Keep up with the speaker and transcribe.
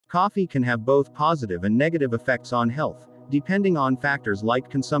Coffee can have both positive and negative effects on health, depending on factors like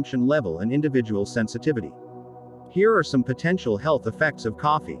consumption level and individual sensitivity. Here are some potential health effects of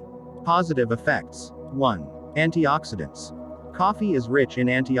coffee. Positive effects. 1. Antioxidants. Coffee is rich in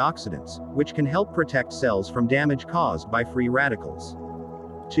antioxidants, which can help protect cells from damage caused by free radicals.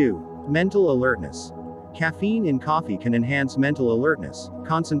 2. Mental alertness. Caffeine in coffee can enhance mental alertness,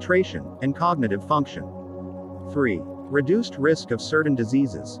 concentration, and cognitive function. 3. Reduced risk of certain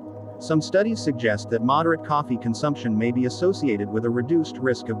diseases. Some studies suggest that moderate coffee consumption may be associated with a reduced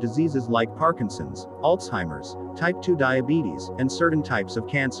risk of diseases like Parkinson's, Alzheimer's, type 2 diabetes, and certain types of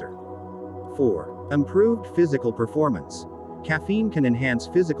cancer. 4. Improved physical performance. Caffeine can enhance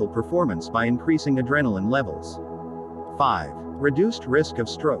physical performance by increasing adrenaline levels. 5. Reduced risk of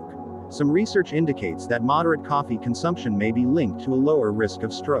stroke. Some research indicates that moderate coffee consumption may be linked to a lower risk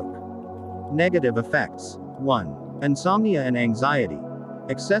of stroke. Negative effects. 1. Insomnia and anxiety.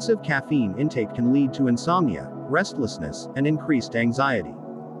 Excessive caffeine intake can lead to insomnia, restlessness, and increased anxiety.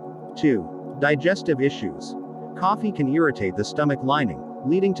 2. Digestive issues. Coffee can irritate the stomach lining,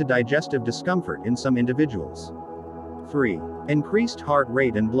 leading to digestive discomfort in some individuals. 3. Increased heart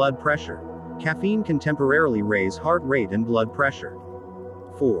rate and blood pressure. Caffeine can temporarily raise heart rate and blood pressure.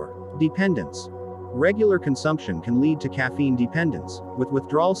 4. Dependence. Regular consumption can lead to caffeine dependence, with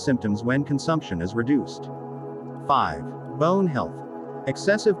withdrawal symptoms when consumption is reduced. 5. Bone health.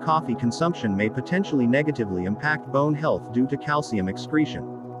 Excessive coffee consumption may potentially negatively impact bone health due to calcium excretion.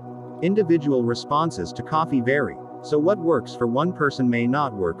 Individual responses to coffee vary, so what works for one person may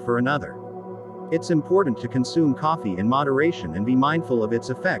not work for another. It's important to consume coffee in moderation and be mindful of its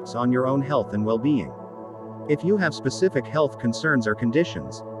effects on your own health and well-being. If you have specific health concerns or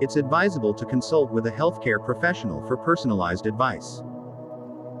conditions, it's advisable to consult with a healthcare professional for personalized advice.